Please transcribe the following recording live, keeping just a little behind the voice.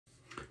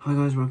Hi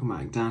guys, welcome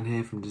back. Dan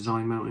here from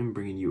Design Mountain,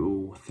 bringing you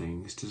all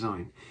things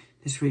design.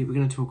 This week we're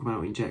going to talk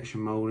about injection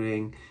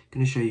moulding,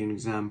 going to show you an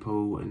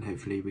example, and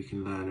hopefully we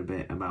can learn a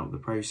bit about the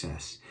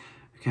process.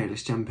 Okay,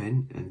 let's jump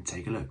in and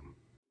take a look.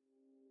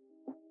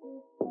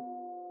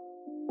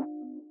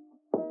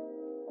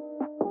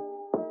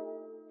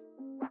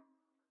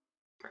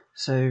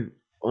 So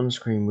on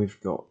screen we've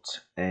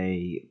got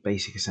a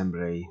basic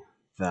assembly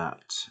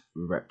that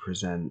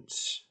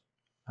represents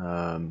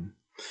the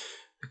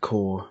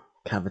core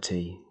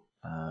cavity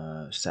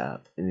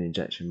setup in an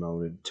injection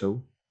moulded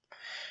tool.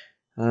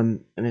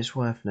 And it's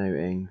worth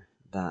noting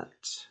that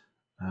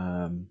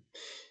in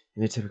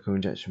a typical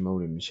injection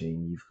moulding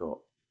machine you've got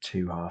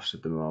two halves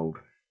of the mould.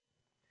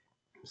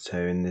 So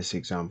in this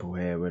example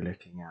here we're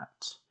looking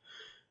at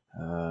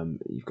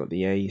you've got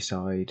the A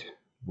side,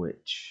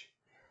 which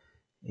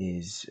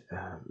is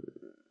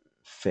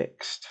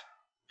fixed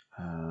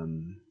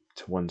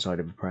to one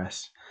side of a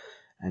press,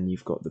 and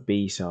you've got the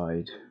B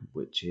side,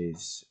 which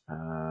is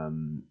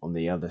on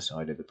the other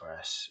side of the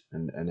press,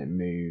 and it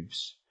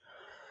moves.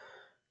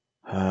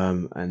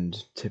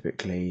 And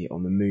typically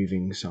on the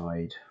moving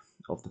side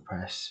of the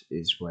press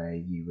is where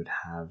you would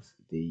have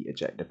the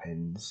ejector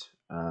pins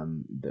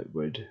that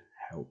would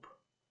help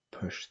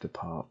push the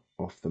part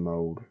off the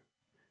mould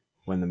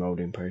when the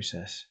moulding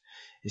process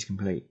is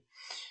complete.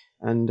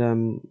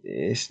 And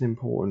it's an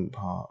important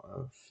part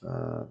of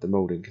the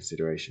moulding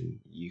consideration.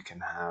 You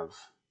can have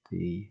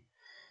the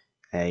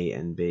A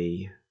and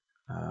B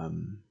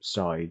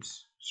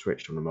sides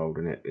switched on the mould,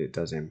 and it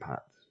does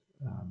impact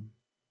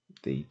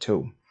the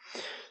tool.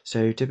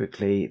 So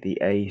typically the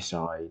A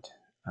side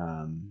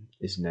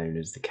is known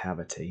as the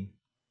cavity,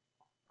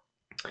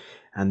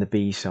 and the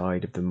B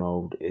side of the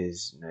mould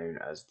is known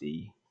as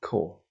the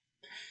core.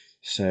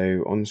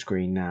 So on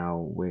screen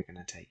now we're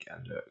going to take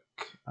a look.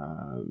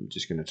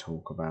 Just going to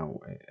talk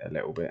about it a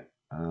little bit,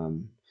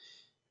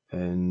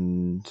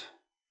 and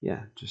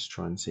yeah, just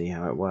try and see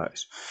how it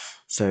works.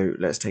 So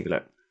let's take a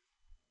look.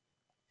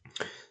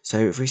 So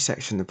if we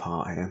section the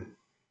part here,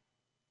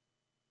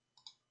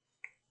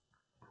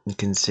 you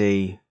can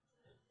see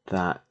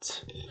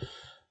that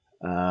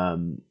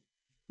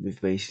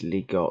we've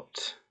basically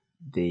got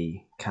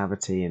the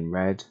cavity in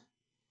red,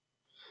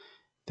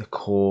 the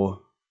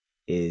core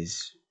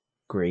is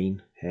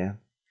green here,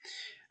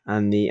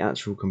 and the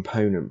actual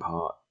component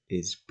part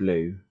is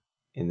blue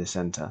in the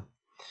center,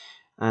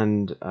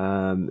 and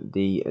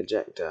the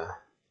ejector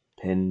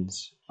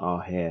pins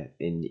are here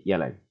in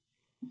yellow.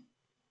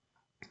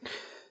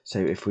 So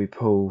if we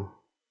pull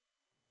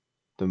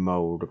the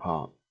mold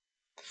apart,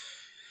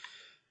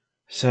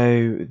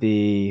 so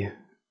the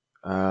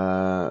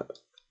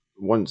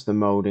once the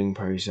molding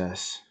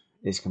process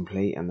is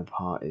complete and the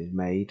part is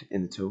made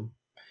in the tool,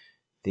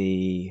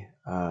 the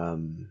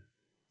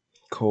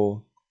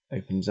core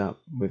opens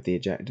up with the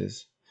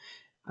ejectors,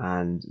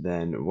 and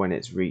then when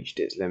it's reached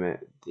its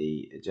limit,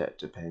 the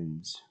ejector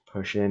pins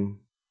push in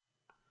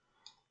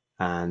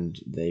and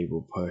they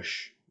will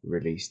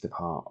release the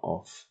part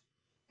off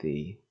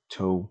the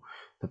tool.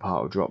 The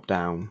part will drop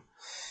down,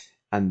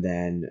 and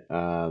then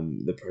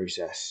the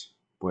process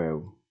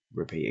will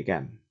repeat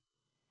again.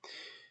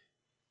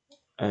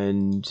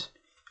 And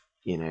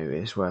you know,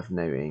 it's worth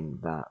noting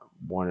that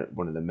one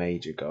of the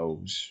major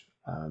goals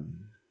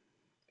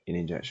in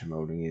injection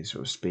molding is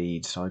sort of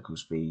speed, cycle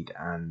speed,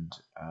 and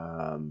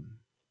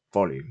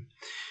volume.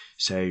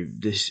 So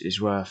this is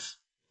worth,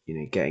 you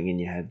know, getting in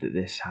your head that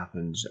this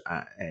happens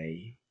at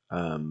a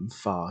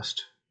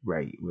fast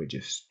rate.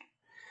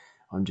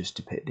 I'm just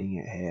depicting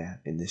it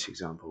here in this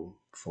example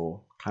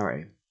for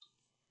clarity.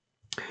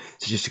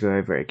 So just to go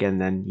over it again,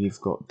 then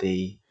you've got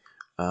the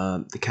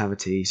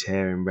cavities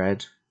here in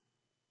red,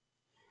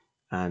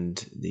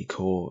 and the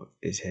core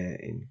is here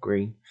in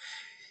green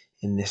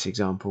in this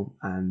example.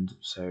 And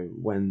so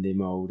when the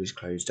mold is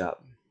closed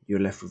up, you're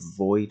left with a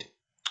void.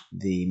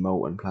 The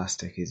molten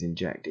plastic is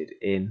injected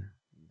in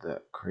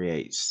that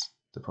creates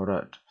the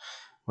product.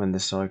 When the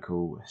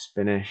cycle is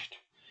finished,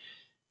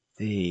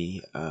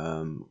 the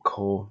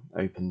core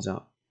opens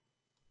up,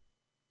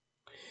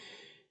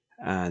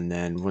 and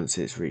then once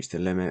it's reached the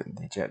limit,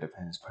 the ejector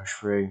pins push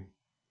through,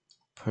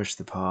 push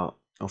the part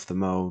off the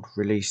mold,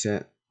 release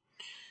it,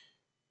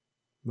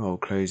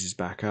 mold closes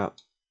back up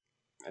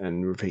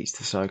and repeats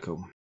the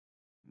cycle.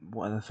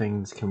 What other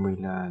things can we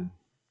learn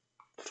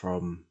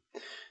from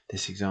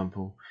this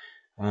example?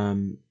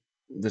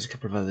 There's a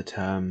couple of other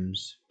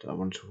terms that I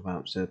want to talk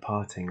about. So the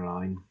parting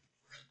line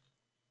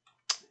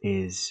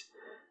is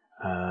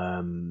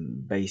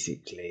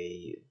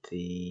basically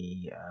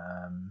the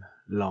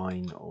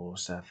line or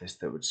surface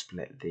that would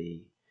split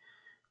the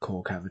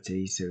core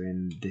cavity. So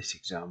in this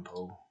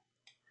example,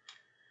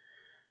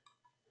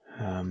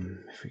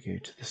 if we go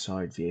to the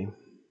side view,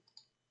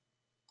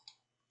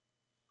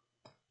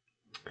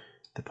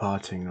 the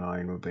parting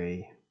line will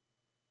be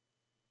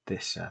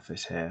this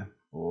surface here,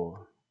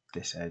 or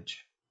this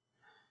edge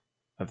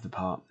of the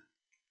part,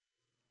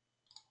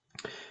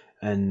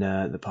 and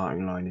the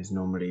parting line is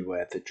normally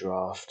where the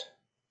draft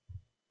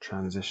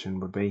transition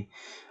would be.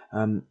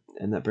 And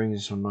that brings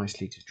us on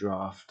nicely to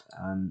draft.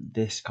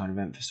 This kind of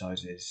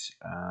emphasises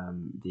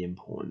the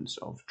importance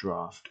of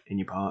draft in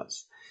your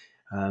parts.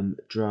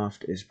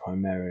 Draft is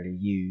primarily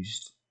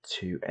used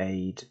to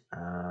aid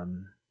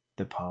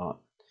the part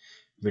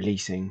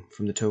releasing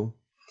from the tool.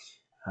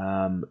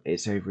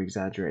 It's over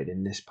exaggerated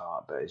in this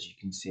part, but as you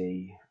can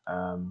see,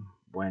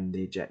 when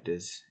the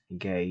ejectors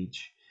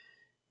engage,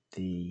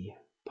 the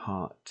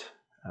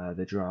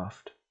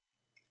draft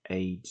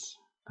aids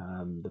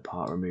the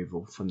part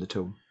removal from the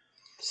tool.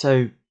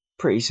 So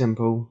pretty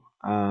simple.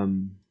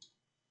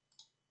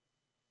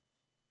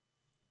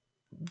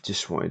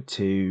 Just wanted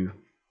to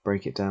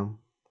break it down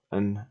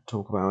and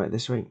talk about it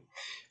this week.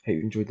 Hope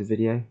you enjoyed the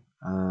video.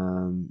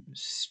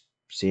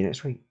 See you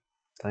next week.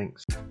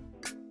 Thanks.